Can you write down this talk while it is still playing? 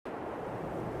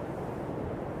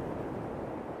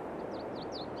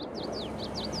What's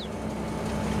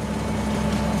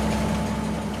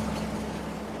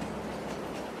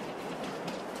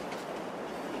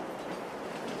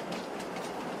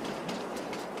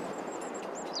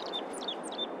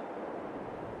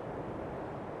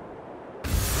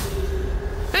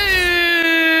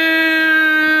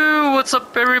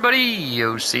up, everybody?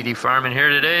 OCD Farming here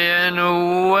today, and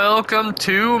welcome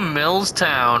to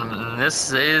Millstown.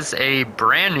 This is a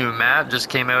brand new map, just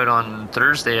came out on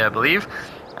Thursday, I believe.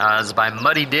 It's by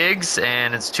Muddy Digs,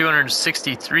 and it's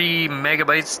 263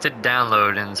 megabytes to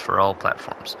download, and it's for all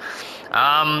platforms.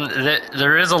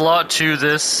 There is a lot to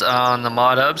this on the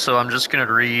mod hub, so I'm just going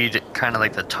to read kind of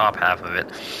like the top half of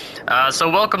it. So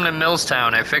welcome to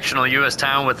Millstown, a fictional U.S.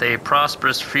 town with a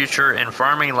prosperous future in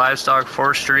farming, livestock,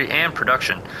 forestry, and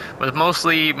production. With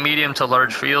mostly medium to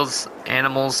large fields,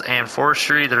 animals, and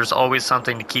forestry, there's always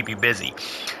something to keep you busy.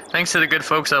 Thanks to the good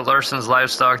folks at Larson's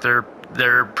Livestock, they've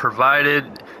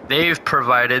provided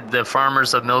the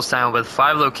farmers of Millstown with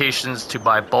 5 locations to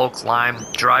buy bulk lime,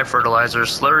 dry fertilizer,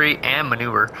 slurry, and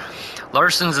manure.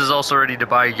 Larson's is also ready to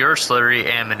buy your slurry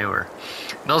and manure.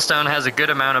 Millstown has a good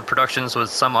amount of productions, with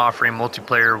some offering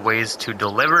multiplayer ways to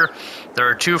deliver. There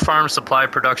are 2 farm supply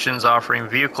productions offering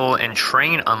vehicle and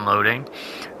train unloading.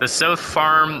 The South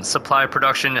Farm supply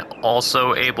production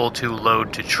also able to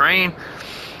load to train.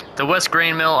 The West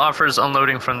Grain Mill offers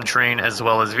unloading from the train as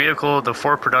well as vehicle. The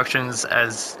 4 productions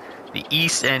as the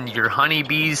East and your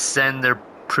honeybees send their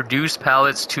produce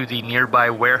pallets to the nearby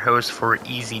warehouse for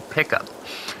easy pickup.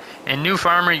 In New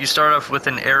Farmer, you start off with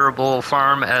an arable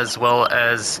farm as well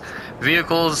as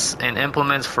vehicles and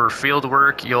implements for field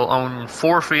work. You'll own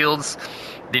 4 fields.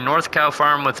 The North Cow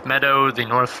Farm with meadow, the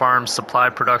North Farm supply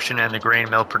production, and the grain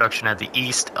mill production at the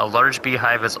east. A large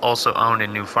beehive is also owned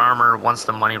in New Farmer. Once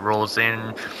the money rolls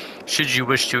in, should you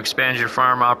wish to expand your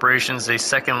farm operations, a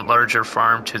second larger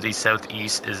farm to the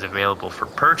southeast is available for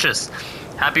purchase.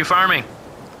 Happy farming!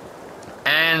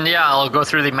 And yeah, I'll go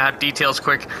through the map details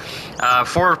quick.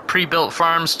 4 pre-built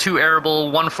farms, 2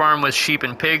 arable, 1 farm with sheep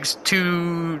and pigs,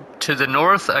 2 to the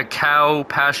north, a cow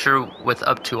pasture with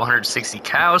up to 160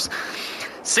 cows,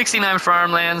 69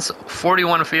 farmlands,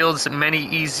 41 fields, many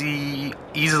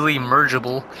easily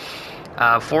mergeable,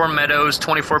 4 meadows,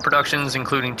 24 productions,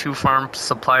 including 2 farm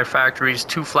supply factories,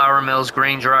 2 flour mills,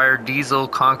 grain dryer, diesel,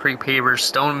 concrete pavers,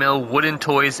 stone mill, wooden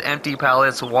toys, empty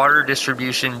pallets, water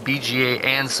distribution, BGA,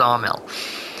 and sawmill.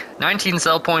 19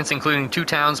 sell points, including 2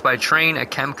 towns by train, a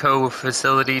Chemco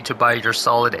facility to buy your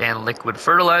solid and liquid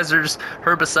fertilizers,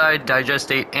 herbicide,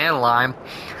 digestate, and lime.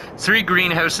 3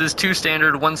 greenhouses, 2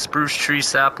 standard, 1 spruce tree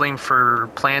sapling for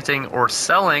planting or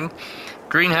selling.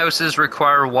 Greenhouses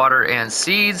require water and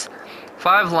seeds.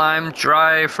 5 lime,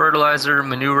 dry fertilizer,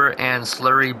 manure, and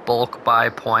slurry bulk buy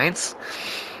points.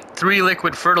 3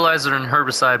 liquid fertilizer and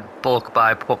herbicide bulk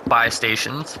buy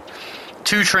stations.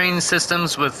 2 train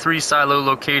systems with 3 silo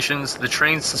locations. The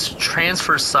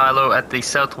transfer silo at the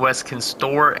southwest can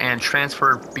store and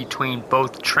transfer between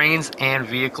both trains and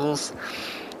vehicles.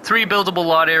 3 buildable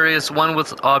lot areas, 1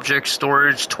 with object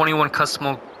storage, 21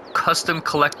 custom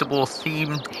collectible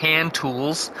themed hand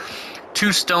tools,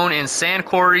 2 stone and sand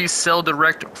quarries, sell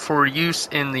direct for use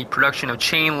in the production of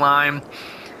chain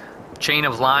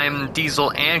of lime,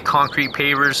 diesel, and concrete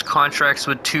pavers, contracts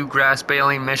with 2 grass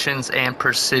baling missions, and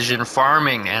precision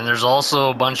farming. And there's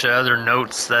also a bunch of other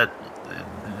notes that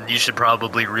you should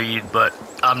probably read, but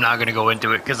I'm not going to go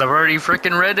into it because I've already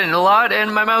freaking read it a lot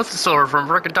and my mouth is sore from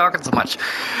freaking talking so much.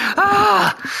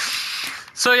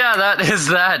 So yeah, that is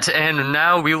that, and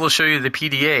now we will show you the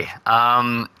PDA.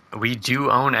 We do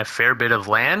own a fair bit of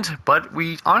land, but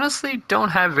we honestly don't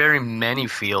have very many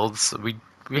fields. We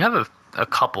have a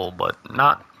couple, but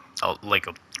not like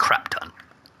a crap ton.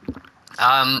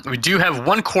 We do have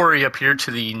 1 quarry up here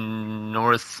to the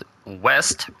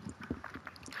northwest.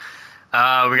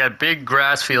 We got big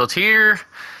grass field here.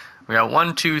 We got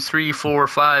 1, 2, 3, 4,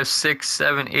 5, 6,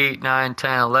 7, 8, 9,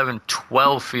 10, 11,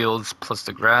 12 fields plus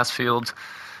the grass field.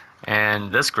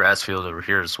 And this grass field over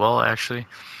here as well, actually.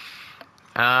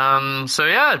 So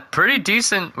yeah, pretty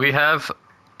decent. We have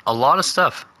a lot of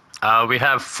stuff. We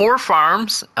have 4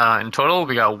 farms in total.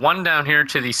 We got 1 down here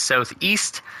to the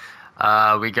southeast.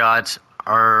 We got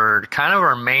our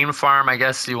main farm, I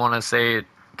guess you want to say,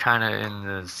 kind of in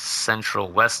the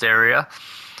central west area.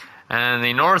 And in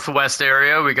the northwest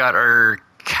area, we got our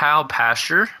cow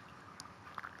pasture.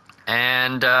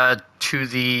 And to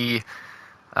the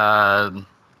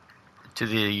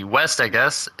west, I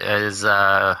guess, is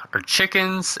our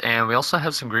chickens, and we also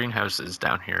have some greenhouses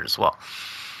down here as well.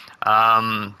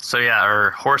 So yeah,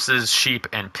 our horses, sheep,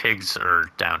 and pigs are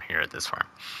down here at this farm.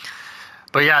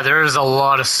 But yeah, there is a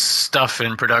lot of stuff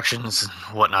in productions and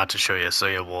whatnot to show you, so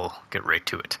yeah, we'll get right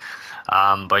to it.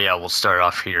 But yeah, we'll start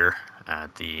off here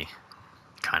at the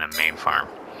kind of main farm.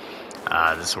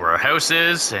 This is where our house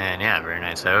is, and yeah, very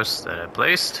nice house that I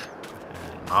placed.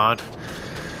 And mod.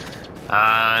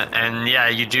 And yeah,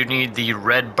 you do need the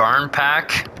red barn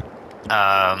pack.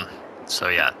 So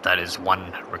yeah, that is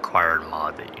one required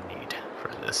mod that you need for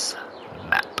this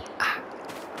map.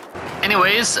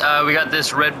 Anyways, we got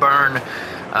this red barn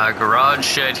garage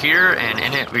shed here, and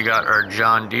in it we got our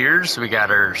John Deeres. We got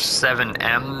our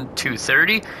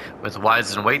 7M230 with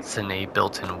wides and weights and a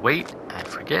built-in weight. I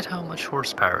forget how much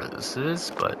horsepower this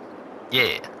is, but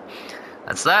yeah,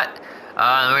 that's that.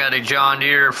 Then we got a John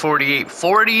Deere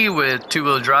 4840 with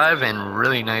two-wheel drive and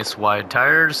really nice wide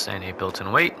tires and a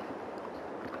built-in weight.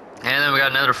 And then we got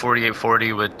another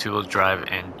 4840 with two-wheel drive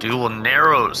and dual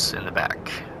narrows in the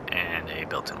back and a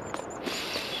built-in weight.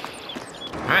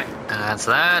 Alright, and that's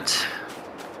that.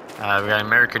 We got an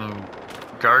American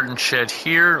garden shed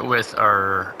here with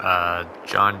our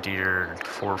John Deere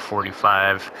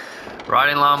 445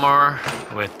 riding lawnmower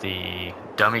with the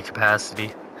dummy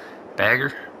capacity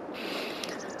bagger.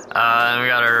 And we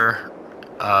got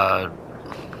our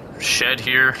shed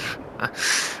here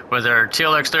with our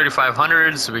TLX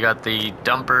 3500s. We got the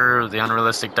dumper, the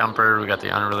unrealistic dumper, we got the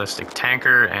unrealistic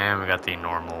tanker, and we got the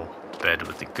normal bed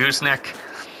with the gooseneck.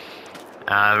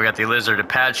 We got the Lizard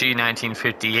Apache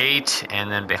 1958, and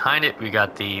then behind it we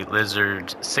got the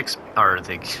Lizard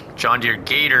the John Deere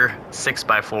Gator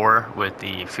 6x4 with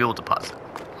the fuel deposit.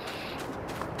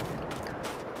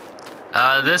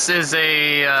 This is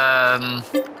a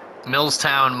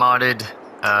Millstown modded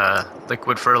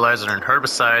liquid fertilizer and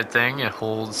herbicide thing. It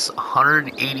holds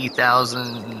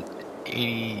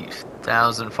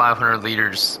 80,500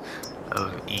 liters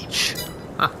of each.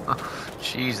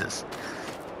 Jesus.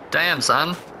 Damn,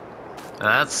 son.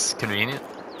 That's convenient.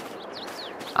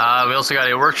 We also got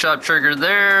a workshop trigger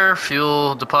there,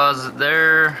 fuel deposit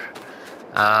there,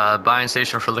 buying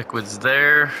station for liquids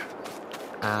there,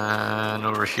 and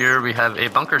over here we have a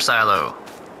bunker silo.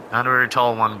 Not a very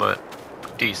tall one, but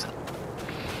decent.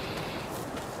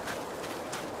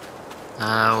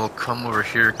 We'll come over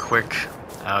here quick.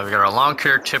 We got our lawn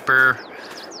care tipper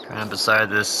kind of beside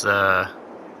this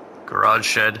garage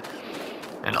shed.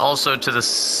 And also to the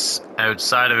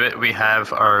outside of it, we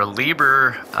have our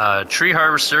Lieber tree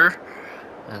harvester.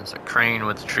 There's a crane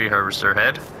with the tree harvester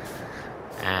head.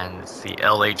 And it's the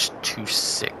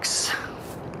LH26.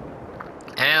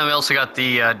 And we also got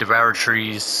the Devour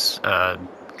Trees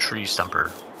tree stumper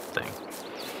thing.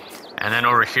 And then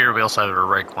over here, we also have a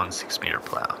Reich 1 6-meter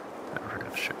plow. I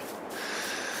forgot to show you.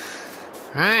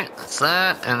 Alright, that's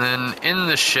that. And then in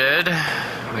the shed,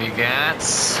 we got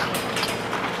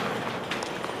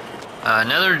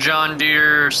another John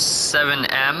Deere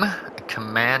 7M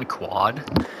command quad,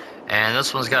 and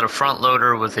this one's got a front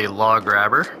loader with a log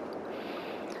grabber.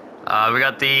 We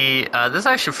got the, this is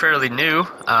actually fairly new,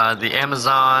 the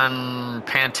Amazon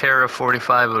Pantera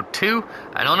 4502.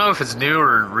 I don't know if it's new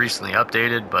or recently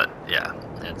updated, but yeah,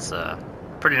 it's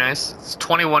pretty nice. It's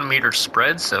 21 meter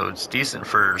spread, so it's decent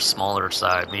for smaller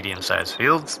size, medium sized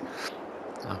fields.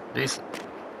 So, decent.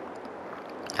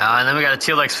 And then we got a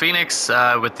TLX Phoenix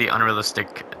with the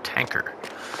unrealistic tanker.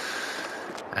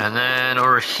 And then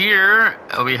over here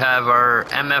we have our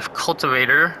MF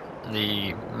Cultivator,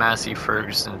 the Massey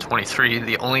Ferguson 23,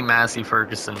 the only Massey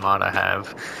Ferguson mod I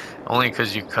have, only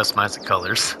because you customize the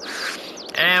colors.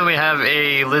 And we have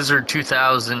a Lizard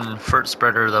 2000 fert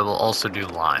spreader that will also do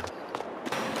lime,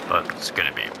 but it's going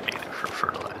to be mainly for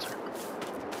fertilizer.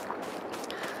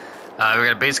 We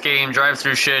got a base game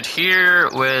drive-through shed here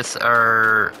with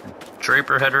our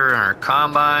draper header and our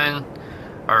combine,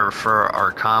 or for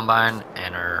our combine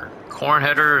and our corn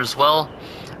header as well.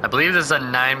 I believe this is a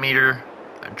 9-meter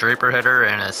draper header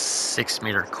and a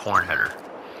 6-meter corn header.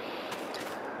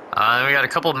 Then we got a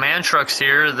couple man trucks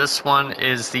here. This one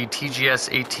is the TGS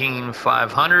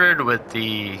 18500 with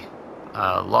the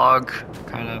log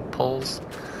kind of poles.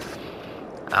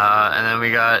 And then we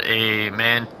got a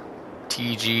man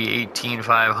TG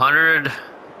 18500.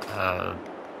 I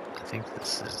think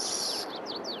this is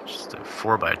just a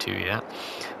 4x2, yeah,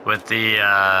 with the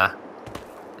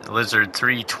Lizard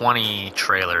 320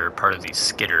 trailer, part of the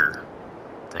skidder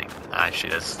thing.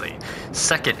 Actually, that's the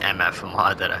second MF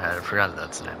mod that I had. I forgot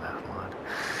that's an MF mod.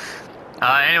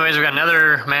 Anyways, we got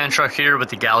another man truck here with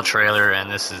the Gal trailer, and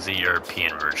this is the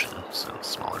European version, so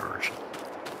smaller version.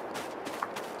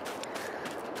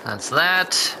 That's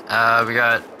that. We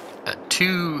got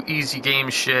two easy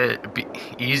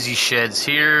sheds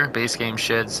here, base game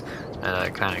sheds,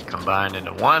 kind of combined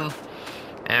into one.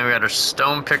 And we got our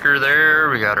stone picker there.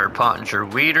 We got our Pottinger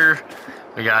weeder.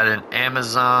 We got an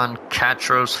Amazon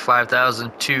Catros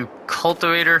 5002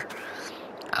 cultivator.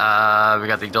 We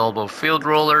got the Dolbo field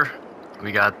roller.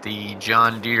 We got the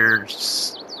John Deere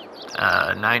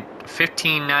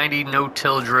 1590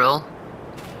 no-till drill.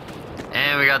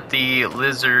 And we got the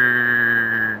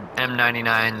Lizard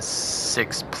M99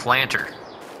 6 planter.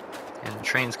 And the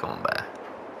train's going by.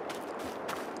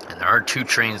 And there are 2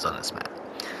 trains on this map.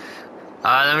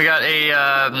 Then we got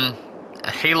a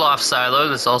hayloft silo.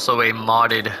 This is also a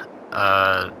modded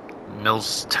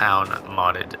Millstown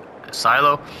modded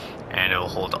silo, and it will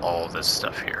hold all this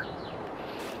stuff here.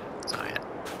 So yeah,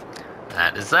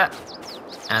 that is that.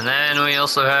 And then we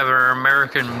also have our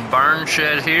American barn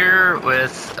shed here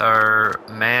with our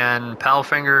man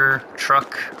Palfinger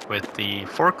truck with the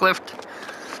forklift.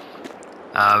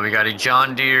 We got a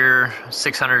John Deere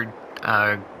 600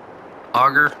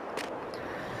 auger.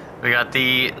 We got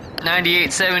the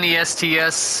 9870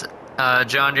 STS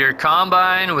John Deere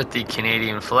combine with the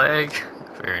Canadian flag.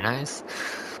 Very nice.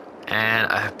 And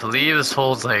I believe this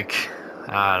holds like,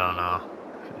 I don't know,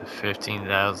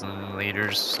 15,000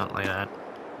 liters, something like that.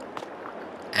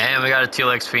 And we got a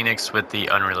TLX Phoenix with the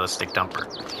unrealistic dumper.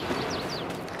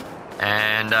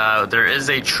 And there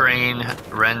is a train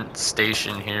rent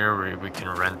station here where we can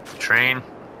rent the train.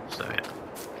 So yeah.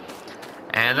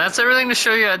 And that's everything to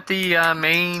show you at the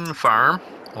main farm,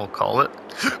 we'll call it.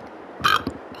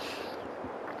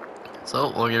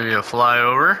 So we'll give you a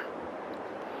flyover.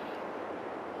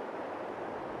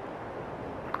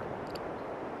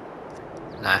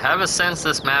 Now, I have a sense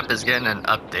this map is getting an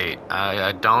update.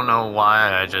 I don't know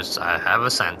why, I have a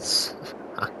sense.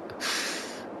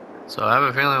 So I have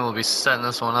a feeling we'll be setting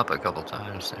this one up a couple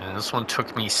times. And this one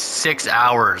took me 6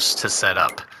 hours to set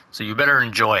up, so you better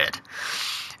enjoy it.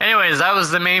 Anyways, that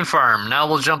was the main farm. Now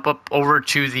we'll jump up over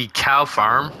to the cow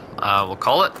farm, we'll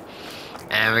call it.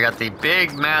 And we got the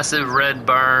big, massive red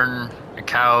barn,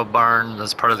 cow barn,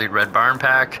 that's part of the red barn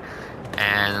pack.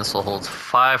 And this will hold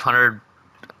 500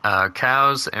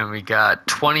 cows, and we got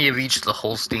 20 of each of the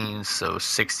Holsteins, so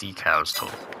 60 cows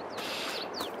total.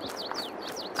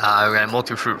 We got a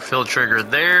multi-fruit fill trigger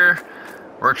there,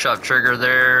 workshop trigger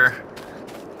there,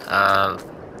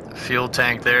 fuel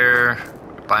tank there,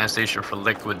 buying station for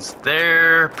liquids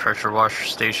there, pressure washer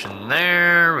station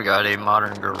there. We got a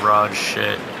modern garage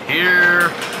shed here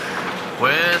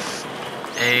with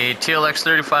a TLX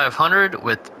 3500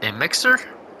 with a mixer,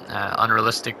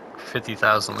 unrealistic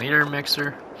 50,000 liter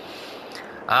mixer.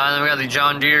 Then we got the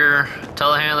John Deere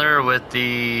telehandler with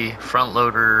the front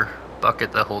loader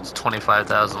bucket that holds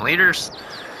 25,000 liters.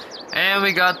 And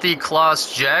we got the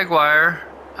Kloss Jaguar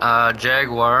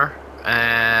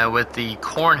with the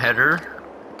corn header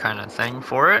kind of thing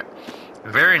for it.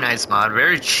 Very nice mod,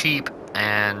 very cheap,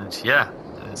 and yeah,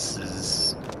 this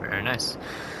is very nice.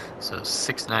 So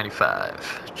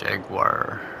 $695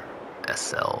 Jaguar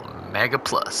SL Mega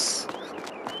Plus.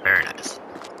 Very nice.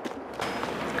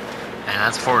 And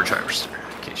that's forward drivers, in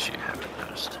case you haven't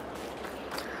noticed.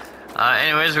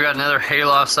 Anyways, we got another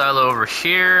hayloft silo over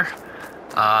here.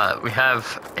 We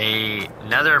have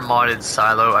another modded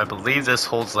silo. I believe this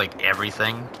holds like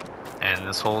everything. And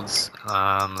this holds,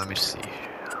 let me see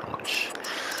how much.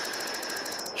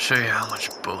 Show you how much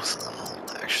both of them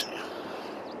hold, actually.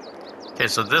 Okay,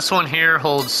 so this one here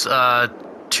holds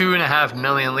 2.5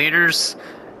 million liters.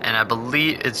 And I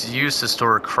believe it's used to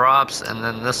store crops. And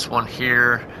then this one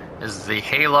here is the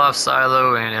hayloft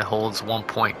silo, and it holds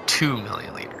 1.2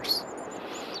 million liters.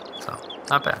 So,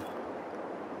 not bad.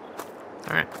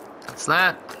 Alright, that's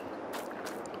that.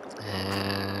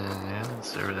 And yeah,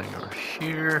 that's everything over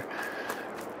here.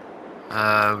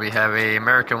 We have a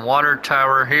American water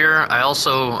tower here. I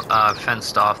also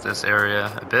fenced off this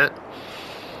area a bit.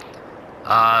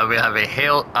 We have a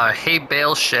hay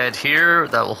bale shed here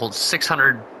that will hold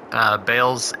 600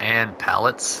 bales and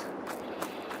pallets.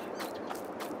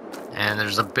 And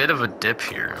there's a bit of a dip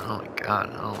here. Oh my god,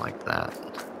 I don't like that.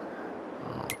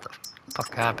 Oh, what the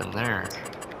fuck happened there?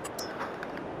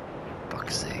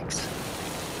 Fuck's sakes.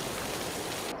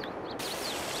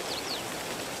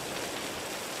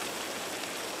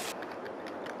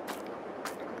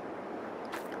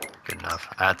 Good enough.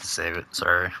 I had to save it,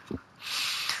 sorry.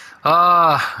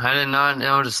 I did not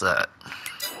notice that.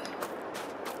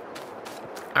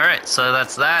 Alright, so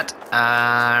that's that.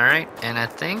 Alright, and I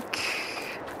think...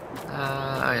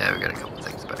 oh yeah, we got a couple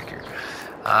things back here.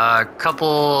 A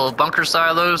couple bunker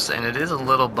silos, and it is a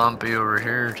little bumpy over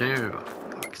here too.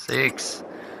 Fuck's sakes.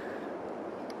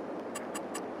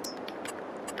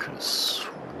 Could have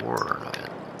sworn I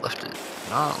had left it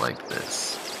not like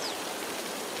this.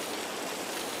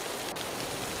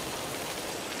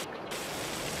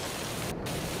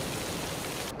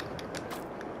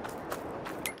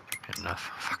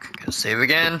 gonna save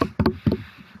again.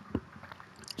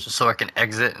 Just so I can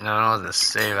exit and I don't have to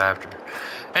save after.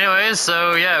 Anyways,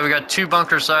 so yeah, we got 2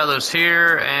 bunker silos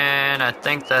here, and I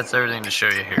think that's everything to show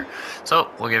you here. So,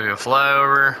 we'll give you a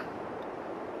flyover.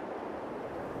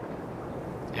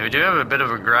 And we do have a bit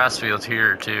of a grass field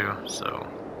here too, so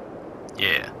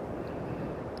yeah.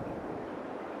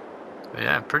 But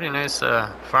yeah, pretty nice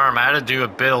farm. I had to do a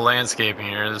bit of landscaping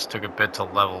here. This took a bit to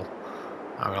level.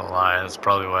 Not gonna lie, that's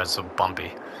probably why it's so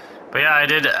bumpy. But yeah, I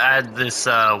did add this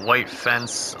white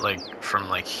fence, like, from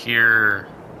like here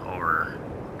over.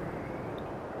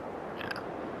 Yeah.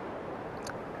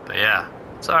 But yeah,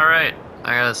 it's alright.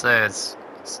 I gotta say, it's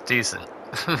decent.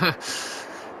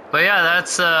 But yeah,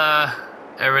 that's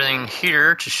everything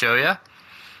here to show you.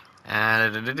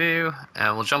 And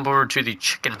we'll jump over to the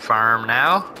chicken farm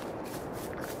now.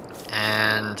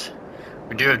 And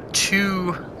we do have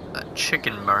 2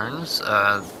 chicken barns.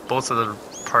 Both of them are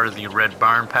part of the red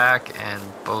barn pack, and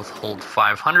both hold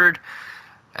 500.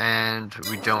 And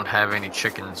we don't have any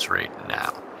chickens right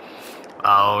now.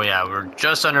 Oh yeah, we're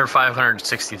just under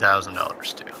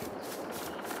 $560,000 too.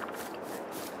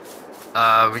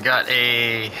 We got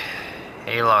a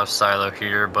hayloft silo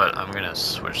here, but I'm gonna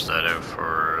switch that out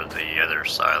for the other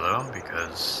silo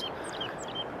because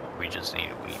we just need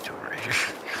wheat over here.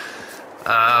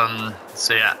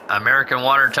 So yeah, American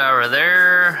water tower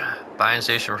there, buying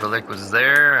station for liquids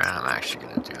there, and I'm actually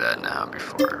gonna do that now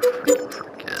before I freaking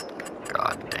forget.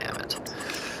 God damn it.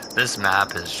 This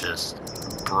map has just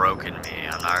broken me,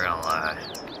 I'm not gonna lie.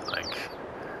 Like,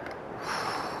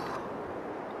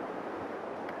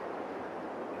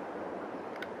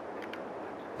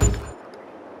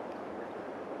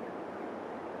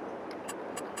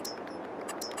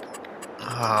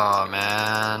 oh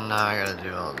man, now I gotta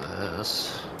do all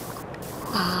this.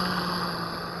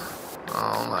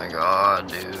 Oh my god,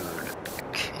 dude. I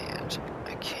can't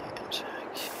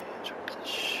with this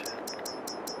shit.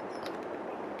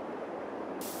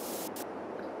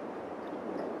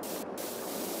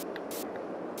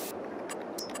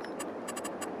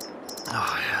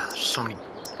 Oh yeah, there's so many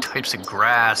types of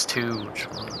grass too. Which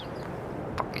one the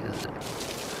fuck is it?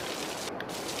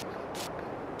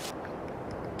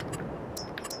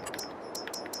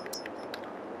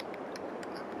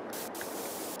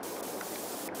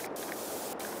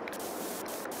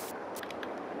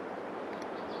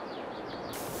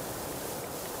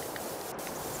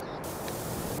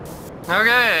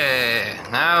 Okay,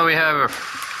 now we have a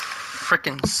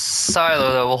frickin'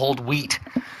 silo that will hold wheat.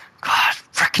 God,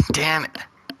 frickin' damn it.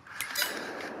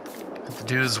 I have to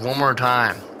do this one more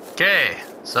time. Okay,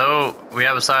 so we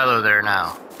have a silo there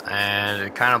now. And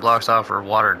it kind of blocks off our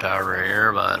water tower right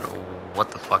here, but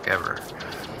what the fuck ever.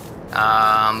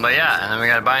 But yeah, and then we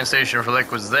got a buying station for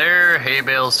liquids there. Hay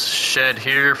bales shed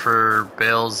here for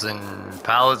bales and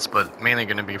pallets, but mainly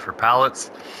going to be for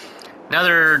pallets.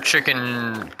 Another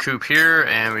chicken coop here,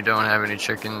 and we don't have any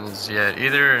chickens yet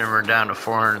either, and we're down to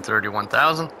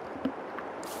 431,000.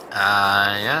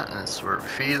 Yeah, that's where we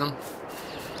feed them.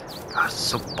 God, it's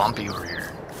so bumpy over here.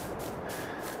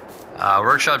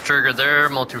 Workshop trigger there,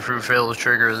 multi-fruit field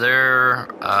trigger there,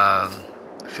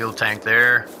 fuel tank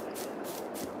there.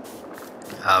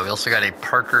 We also got a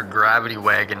Parker gravity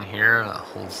wagon here that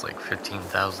holds like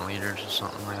 15,000 liters or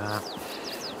something like that.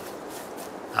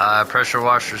 Pressure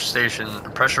washer station,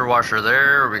 pressure washer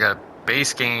there. We got a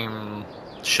base game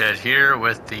shed here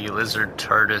with the Lizard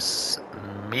TARDIS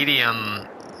medium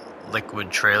liquid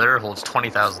trailer, holds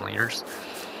 20,000 liters.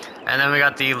 And then we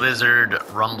got the Lizard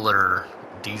Rumbler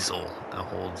diesel that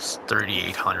holds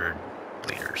 3,800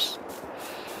 liters.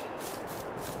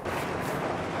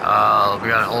 We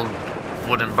got an old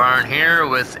wooden barn here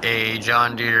with a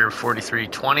John Deere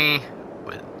 4320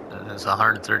 with it's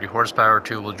 130 horsepower,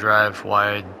 2-wheel drive,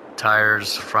 wide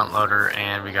tires, front loader,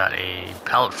 and we got a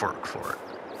pallet fork for it.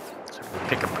 So we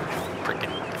pick up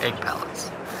freaking egg pallets.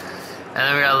 And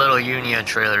then we got a little Unia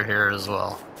trailer here as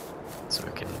well, so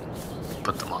we can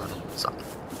put them on something.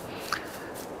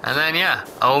 And then yeah,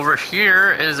 over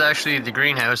here is actually the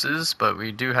greenhouses, but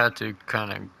we do have to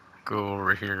kind of go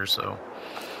over here, so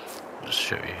I'll just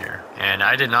show you here. And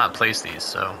I did not place these,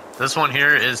 so this one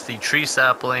here is the tree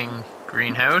sapling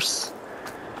greenhouse.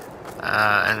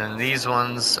 And then these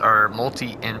ones are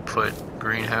multi-input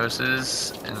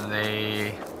greenhouses, and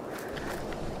they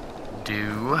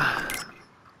do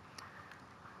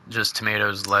just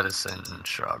tomatoes, lettuce, and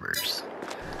strawberries.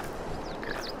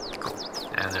 Okay, cool.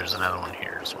 And there's another one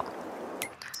here as well.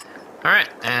 Alright,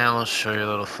 and we'll show you a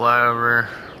little flyover.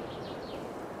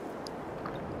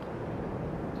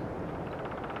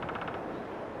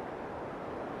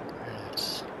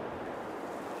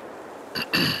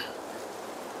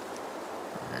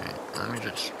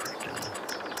 Just freaking.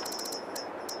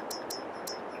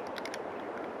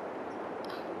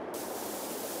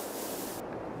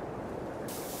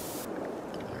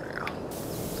 There we go.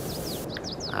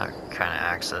 I kind of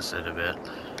access it a bit.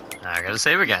 Now I gotta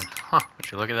save again. Huh, would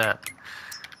you look at that?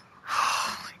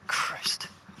 Holy Christ.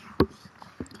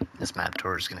 This map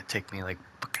tour is gonna take me like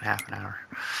fucking half an hour.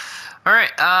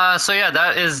 Alright, so yeah,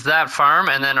 that is that farm,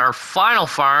 and then our final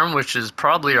farm, which is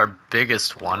probably our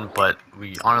biggest one, but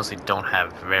we honestly don't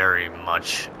have very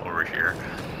much over here.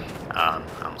 I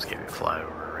almost gave you a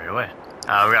flyover right away. We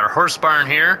got our horse barn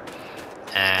here,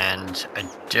 and I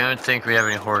don't think we have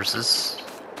any horses.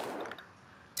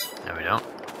 No, we don't.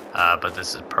 But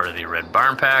this is part of the red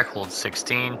barn pack, holds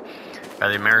 16. Got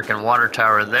the American water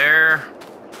tower there.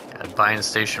 Got a buying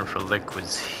station for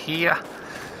liquids here.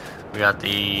 We got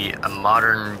a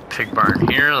modern pig barn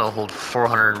here that'll hold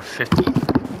 450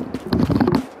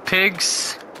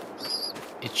 pigs.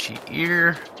 Itchy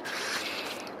ear.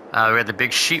 We got the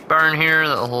big sheep barn here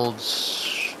that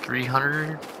holds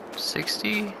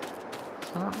 360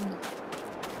 something.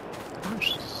 How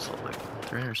much is it like?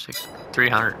 360?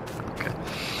 300. Okay.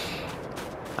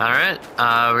 Alright,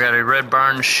 we got a red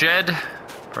barn shed,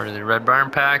 part of the red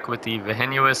barn pack with the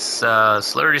Vehenuous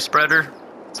slurry spreader.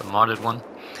 It's a modded one.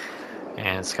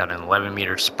 And it's got an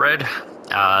 11-meter spread.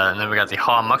 And then we got the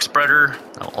Haw muck spreader.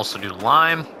 That'll also do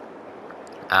lime.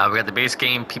 We got the base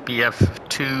game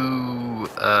PPF2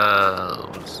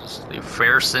 the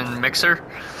Ferguson mixer.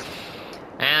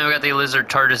 And we got the Lizard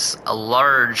TARDIS, a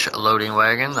large loading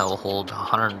wagon that will hold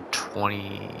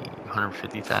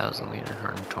 150,000 liters,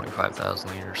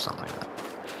 125,000 liters, something like that.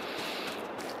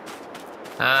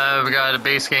 We got a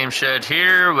base game shed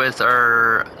here with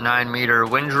our 9-meter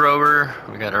Wind Rover.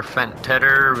 We got our Fendt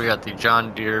Tedder. We got the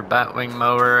John Deere Batwing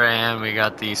mower, and we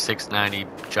got the 690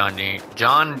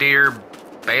 John Deere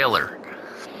baler.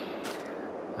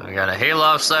 And we got a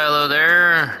hayloft silo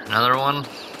there. Another one.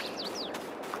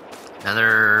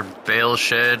 Another bale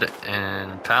shed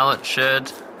and pallet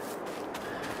shed.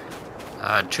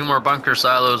 2 more bunker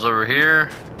silos over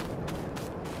here.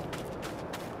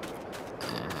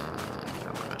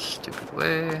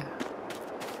 Way.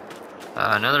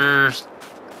 Another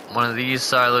one of these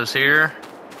silos here.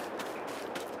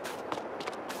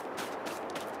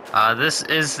 This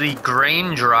is the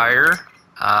grain dryer,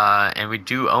 and we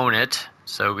do own it,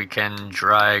 so we can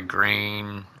dry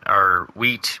grain, or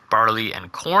wheat, barley,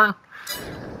 and corn.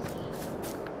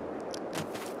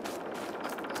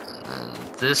 And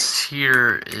this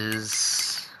here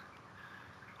is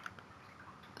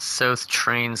South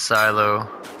Train Silo.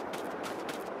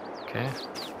 Okay.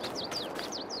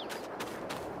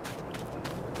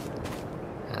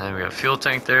 And then we got a fuel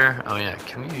tank there. Oh yeah,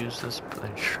 can we use this for the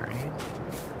train?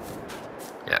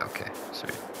 Yeah, okay,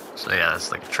 sweet. So yeah, that's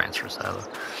like a transfer silo.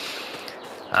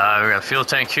 We got a fuel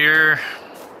tank here.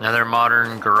 Another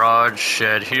modern garage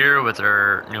shed here with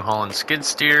our New Holland skid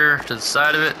steer to the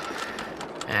side of it.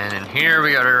 And in here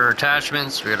we got our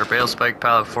attachments. We got our bale spike,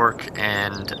 pallet fork,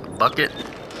 and bucket.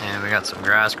 And we got some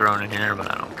grass growing in here,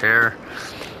 but I don't care.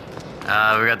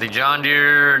 We got the John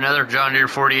Deere, another John Deere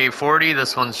 4840.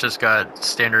 This one's just got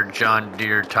standard John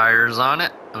Deere tires on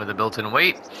it with a built-in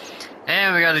weight.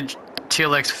 And we got a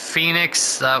TLX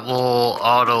Phoenix that will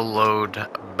auto-load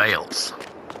bales.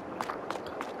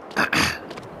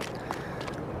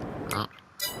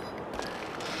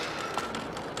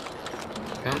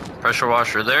 Okay, pressure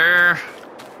washer there.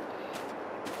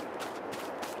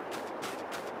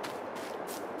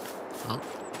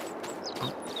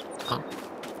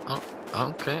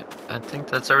 Okay, I think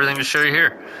that's everything to show you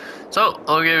here. So,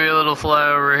 I'll give you a little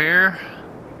flyover here.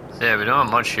 So yeah, we don't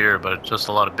have much here, but just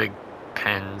a lot of big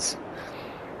pens.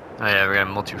 Oh yeah, we got a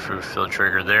multi-fruit fill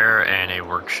trigger there, and a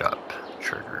workshop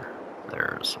trigger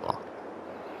there as well.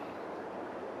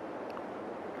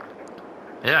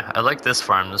 Yeah, I like this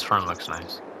farm. This farm looks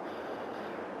nice.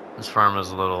 This farm is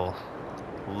a little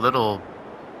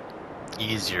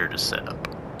easier to set up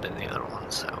than the other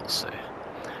ones, I will say.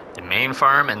 The main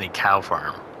farm and the cow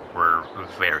farm were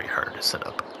very hard to set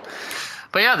up.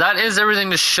 But yeah, that is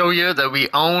everything to show you that we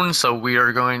own. So we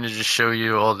are going to just show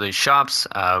you all the shops.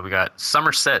 We got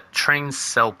Somerset Train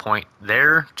Sell Point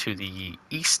there to the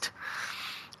east.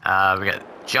 We got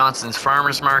Johnson's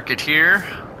Farmers Market here.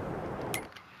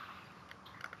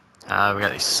 We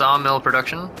got the Sawmill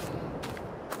Production.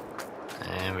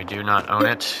 And we do not own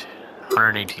it.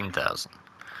 118,000.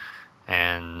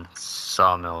 And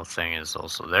Sawmill thing is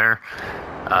also there.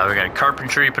 We got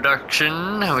Carpentry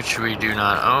Production, which we do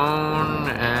not own,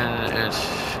 and it is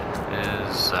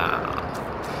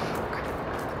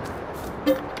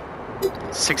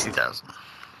 60,000.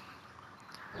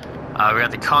 We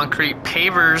got the concrete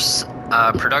pavers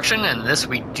production, and this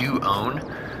we do own.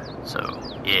 So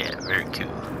yeah, very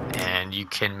cool. And you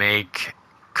can make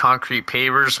concrete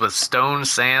pavers with stone,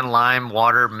 sand, lime,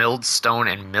 water, milled stone,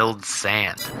 and milled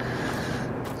sand.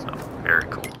 So very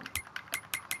cool.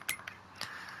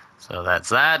 So that's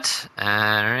that.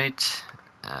 Alright.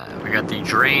 We got the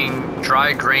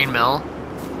dry grain mill.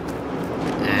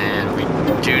 And we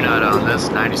do not own this,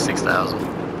 96,000.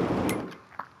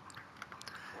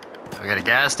 We got a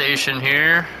gas station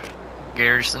here,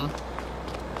 Garrison.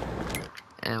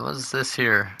 And what is this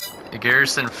here? A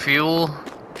Garrison fuel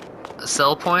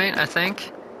cell point, I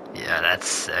think. Yeah, that's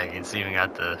sick. It's even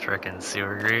got the frickin'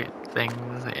 sewer grate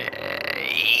things.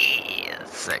 Yeah,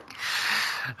 that's sick.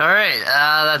 Alright,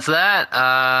 that's that.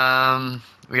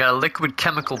 We got a liquid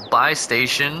chemical buy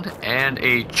station and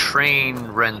a train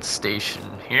rent station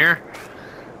here.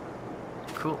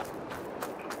 Cool.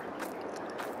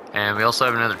 And we also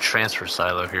have another transfer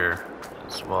silo here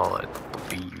as well, I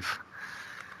believe.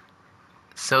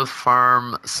 South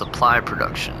Farm supply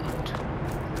production.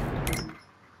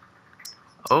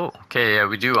 Oh, okay, yeah,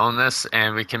 we do own this,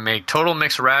 and we can make total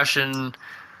mixed ration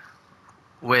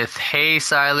with hay,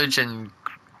 silage, and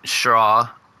straw,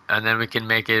 and then we can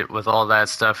make it with all that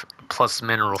stuff plus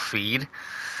mineral feed.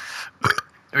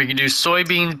 We can do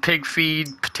soybean pig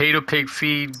feed, potato pig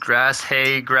feed, grass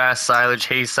hay, grass silage,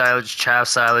 hay silage, chaff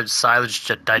silage, silage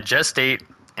digestate,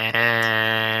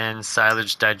 and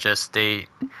silage digestate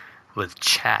with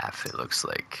chaff, it looks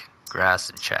like. Grass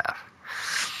and chaff.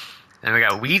 Then we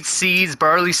got wheat seeds,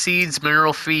 barley seeds,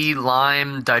 mineral feed,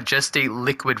 lime, digestate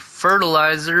liquid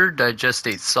fertilizer,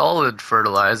 digestate solid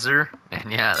fertilizer,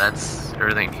 and yeah, that's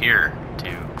everything here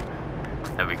too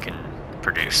that we can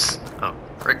produce. Oh,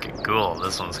 freaking cool!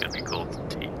 This one's gonna be cool.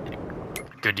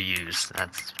 Good to use.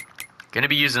 That's gonna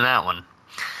be using that one.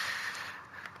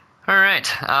 All right,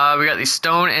 we got the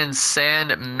stone and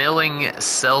sand milling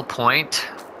sell point.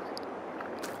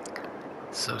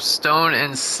 So stone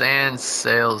and sand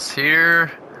sales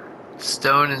here,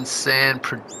 stone and sand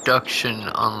production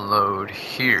unload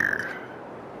here.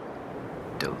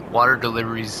 Water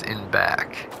deliveries in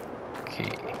back.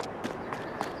 Okay.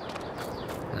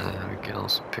 And we can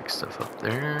also pick stuff up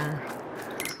there.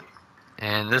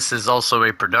 And this is also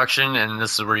a production, and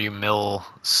this is where you mill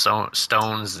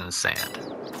stones and sand.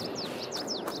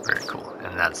 Very cool.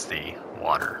 And that's the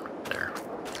water there.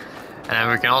 And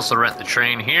then we can also rent the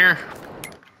train here.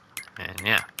 And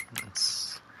yeah,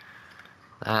 that's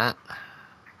that.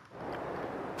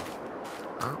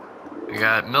 Oh, we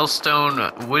got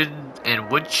millstone wood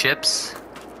and wood chips.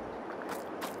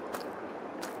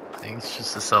 I think it's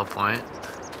just a sell point.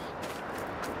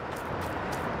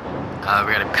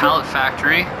 We got a pallet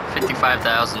factory,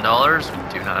 $55,000.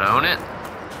 We do not own it.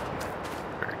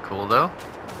 Very cool though.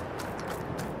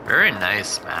 Very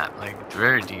nice map, like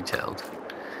very detailed.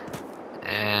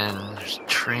 And there's a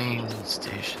train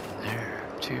station there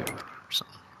too, or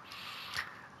something.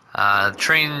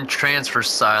 Train transfer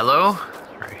silo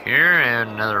right here,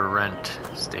 and another rent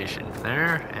station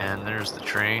there. And there's the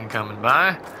train coming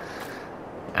by.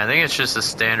 I think it's just a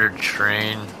standard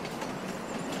train.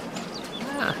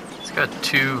 Yeah, it's got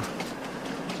two.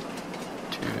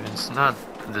 It's not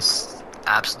this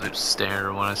absolute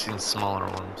standard one. I've seen smaller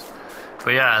ones.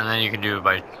 But yeah, and then you can do it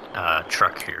by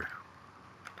truck here.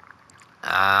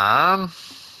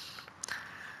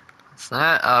 What's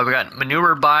that? We got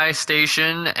manure buy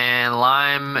station and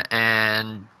lime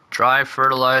and dry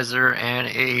fertilizer and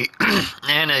a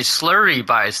and a slurry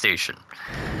buy station,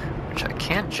 which I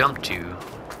can't jump to,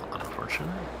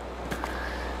 unfortunately.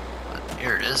 But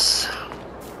here it is.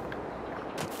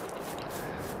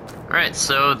 Alright,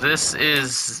 so this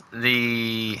is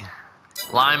the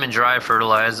lime and dry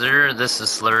fertilizer, this is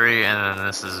slurry, and then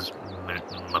this is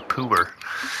manure.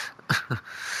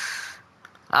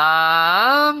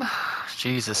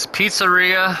 Jesus,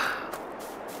 pizzeria,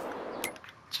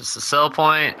 just a sell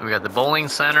point. We got the bowling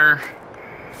center,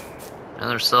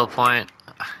 another sell point.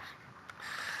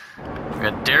 We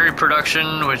got dairy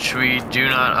production, which we do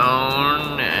not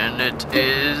own, and it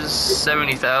is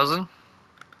 70,000.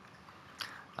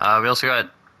 We also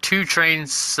got two train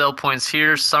sell points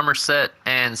here, Somerset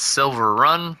and Silver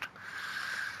Run.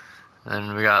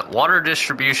 Then we got water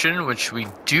distribution, which we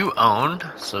do own,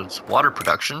 so it's water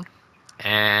production,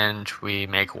 and we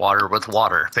make water with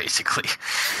water, basically.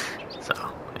 So,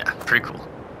 yeah, pretty cool.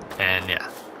 And yeah,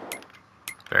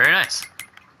 very nice.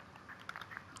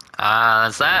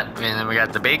 That's that. And then we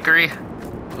got the bakery.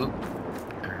 Oop,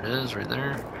 there it is, right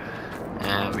there.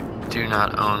 And we do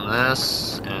not own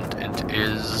this, and it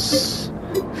is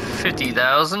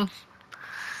 50,000.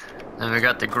 Then we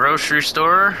got the grocery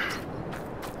store.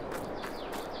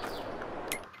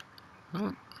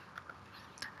 Then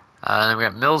we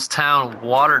got Millstown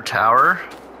Water Tower.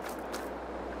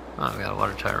 Oh, we got a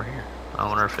water tower here. I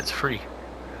wonder if it's free.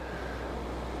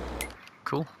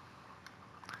 Cool.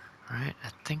 Alright, I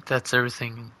think that's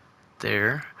everything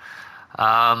there.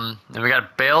 Then we got a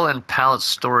bale and pallet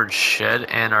storage shed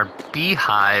and our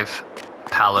beehive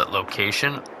pallet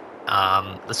location.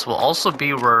 This will also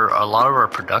be where a lot of our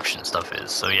production stuff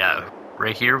is. So yeah,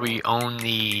 right here we own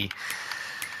the,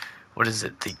 what is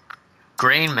it, the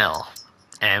grain mill.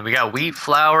 And we got wheat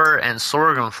flour and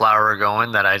sorghum flour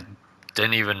going that I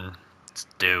didn't even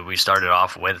do. We started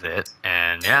off with it.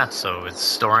 And yeah, so it's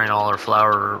storing all our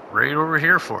flour right over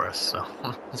here for us. So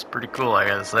it's pretty cool, I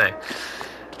gotta say.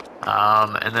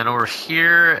 And then over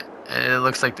here, it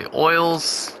looks like the oil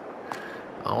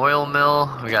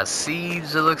mill. We got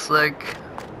seeds, it looks like.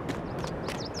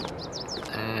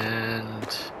 And,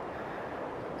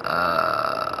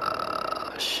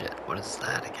 shit, what is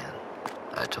that again?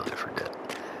 I totally forget.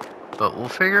 But we'll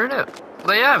figure it out.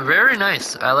 But yeah, very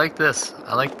nice. I like this.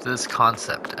 I like this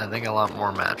concept. I think a lot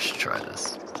more maps should try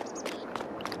this.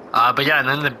 But yeah, and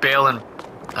then the bale and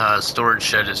storage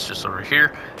shed is just over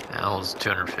here. And it holds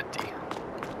 250.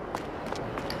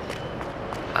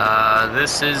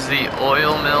 This is the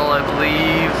oil mill, I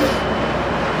believe.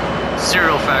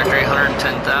 Cereal factory,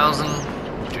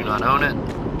 110,000. Do not own it.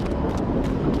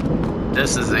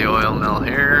 This is the oil mill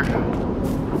here.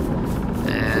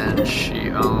 And she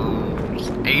owns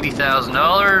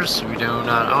 $80,000. We do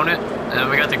not own it. And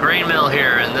we got the grain mill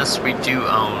here, and this we do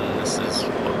own. This is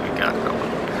what we got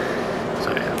going.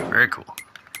 So yeah, very cool.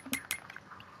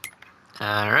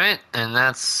 Alright, and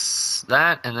that's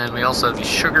that. And then we also have the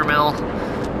sugar mill,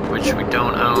 which we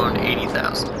don't own,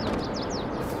 80,000.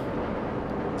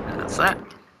 And that's that.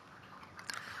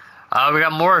 We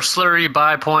got more slurry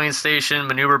buy point station,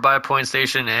 manure buy point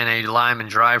station, and a lime and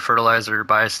dry fertilizer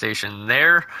buy station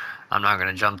there. I'm not going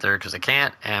to jump there because I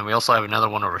can't. And we also have another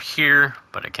one over here,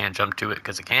 but I can't jump to it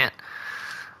because I can't.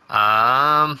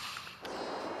 And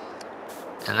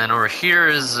then over here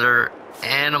is our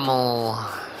animal,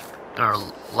 our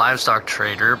livestock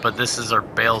trader, but this is our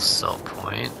bale sell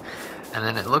point. And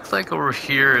then it looks like over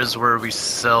here is where we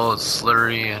sell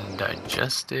slurry and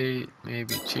digestate,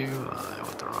 maybe too. Oh, I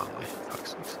went the wrong way.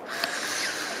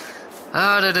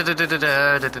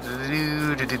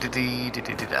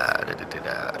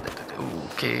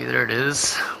 Okay, there it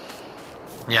is.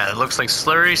 Yeah, it looks like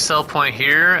slurry sell point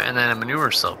here, and then a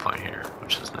manure sell point here,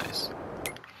 which is nice.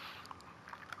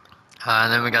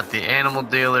 And then we got the animal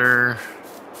dealer,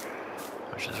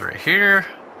 which is right here.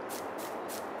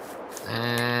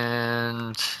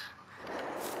 And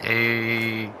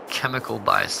a chemical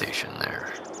buy station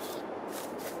there.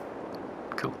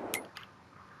 Cool.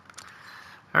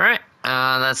 Alright,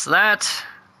 that's that.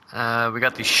 We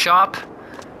got the shop,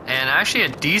 and actually a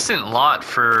decent lot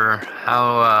for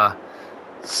how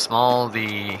small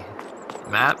the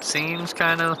map seems,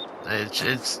 kind of.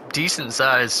 It's decent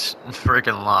sized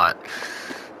freaking lot.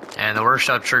 And the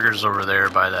workshop trigger's over there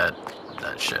by that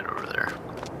shed over there.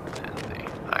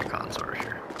 Icons over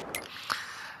here.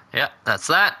 Yeah, that's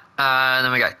that. And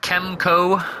then we got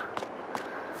Chemco.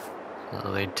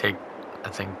 So they take, I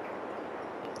think,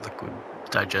 liquid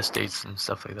digestates and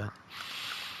stuff like that.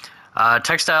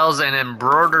 Textiles and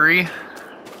embroidery.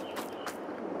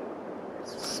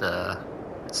 It's a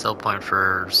sell point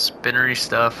for spinnery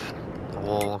stuff,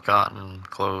 wool, cotton,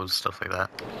 clothes, stuff like that.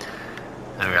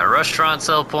 Then we got a restaurant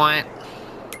sell point.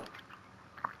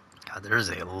 God, there's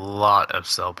a lot of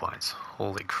sell points.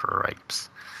 Holy cripes.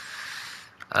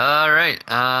 Alright,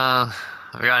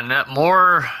 we got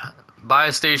more buy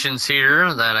stations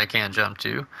here that I can't jump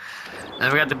to.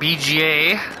 Then we got the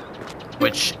BGA,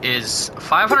 which is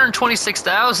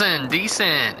 526,000,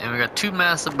 decent. And we got 2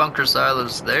 massive bunker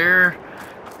silos there.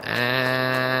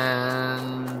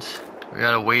 And we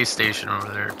got a way station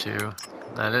over there too.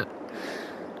 Is that it?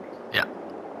 Yeah.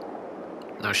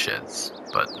 No sheds,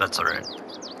 but that's alright.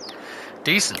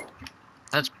 Decent.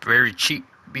 That's very cheap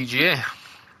BGA.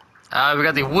 We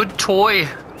got the wood toy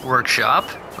workshop,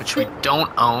 which we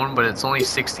don't own, but it's only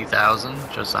 60,000,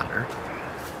 just under.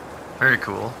 Very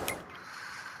cool.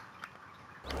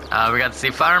 We got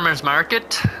the farmers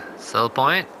market sell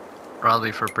point,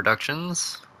 probably for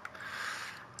productions.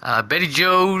 Betty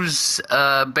Joe's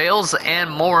bales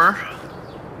and more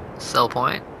sell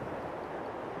point.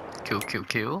 Cool, cool,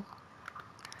 cool.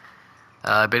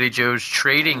 Betty Joe's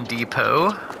Trading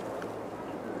Depot.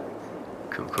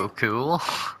 Cool, cool, cool.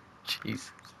 Jeez.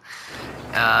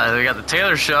 We got the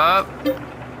tailor shop.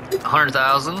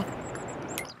 100,000.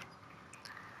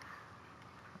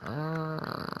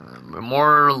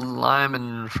 More lime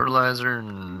and fertilizer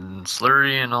and and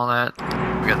slurry and all that.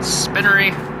 We got the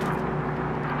spinnery.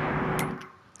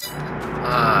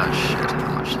 Ah, shit.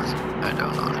 How much is it? I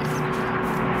don't know anything.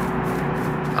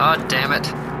 Ah, damn it.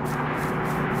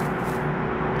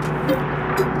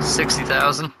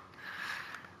 60,000.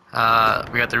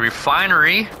 We got the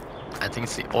refinery. I think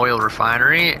it's the oil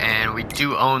refinery, and we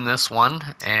do own this one,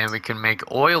 and we can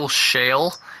make oil,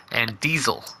 shale, and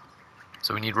diesel.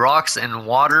 So we need rocks and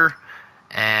water,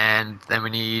 and then we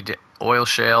need oil,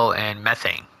 shale, and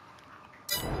methane.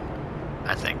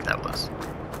 I think that was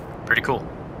pretty cool.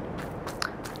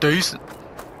 Decent.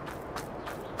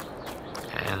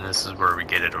 And this is where we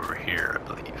get it over here, I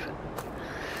believe.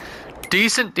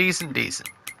 Decent, decent, decent.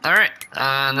 Alright,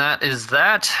 and that is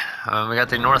that. We got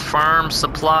the North Farm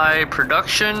supply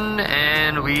production,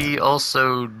 and we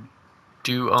also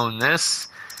do own this.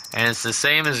 And it's the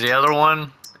same as the other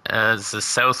one, as the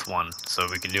south one. So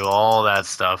we can do all that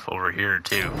stuff over here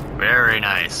too. Very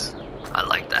nice. I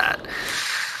like that.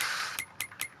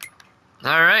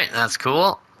 Alright, that's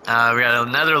cool. We got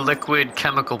another liquid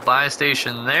chemical buy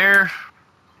station there.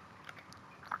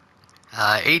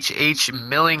 HH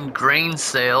Milling Grain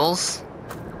Sales.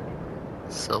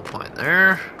 Sell point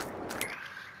there.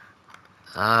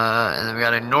 And then we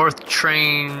got a North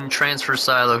Train transfer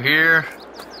silo here.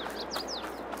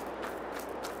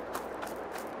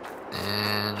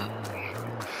 And where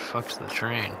the fuck's the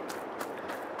train?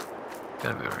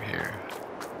 Gotta be over here.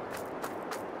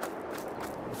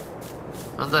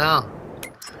 What the hell?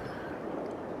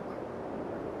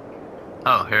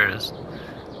 Oh, here it is.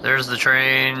 There's the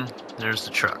train, there's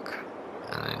the truck.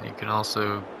 And then you can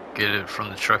also get it from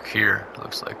the truck here,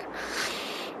 looks like.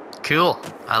 Cool.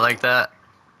 I like that.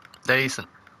 Decent.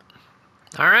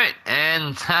 Alright,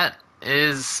 and that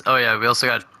is... Oh yeah, we also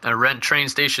got a rent train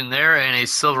station there and a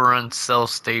Silver Run cell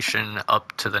station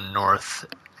up to the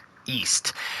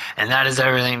northeast. And that is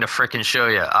everything to frickin' show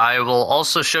you. I will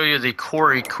also show you the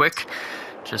quarry quick,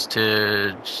 just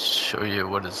to show you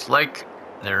what it's like.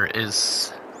 There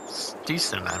is a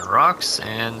decent amount of rocks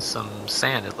and some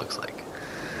sand, it looks like.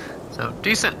 So,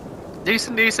 decent.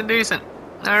 Decent, decent, decent.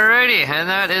 Alrighty, and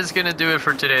that is going to do it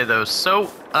for today, though. So,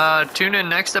 tune in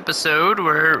next episode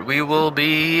where we will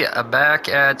be back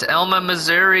at Elma,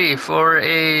 Missouri for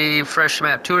a fresh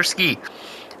map tour ski.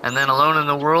 And then Alone in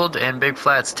the World and Big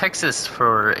Flats, Texas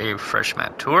for a fresh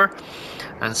map tour.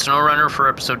 And SnowRunner for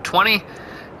episode 20.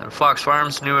 And Fox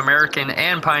Farms, New American,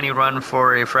 and Piney Run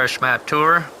for a fresh map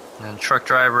tour. And Truck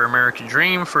Driver American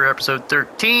Dream for episode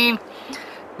 13.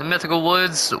 The Mythical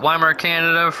Woods, Weimar,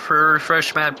 Canada for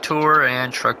fresh map tour,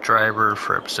 and Truck Driver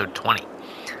for episode 20.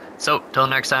 So, till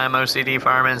next time, OCD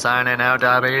Farming signing out,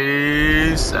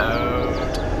 Peace out.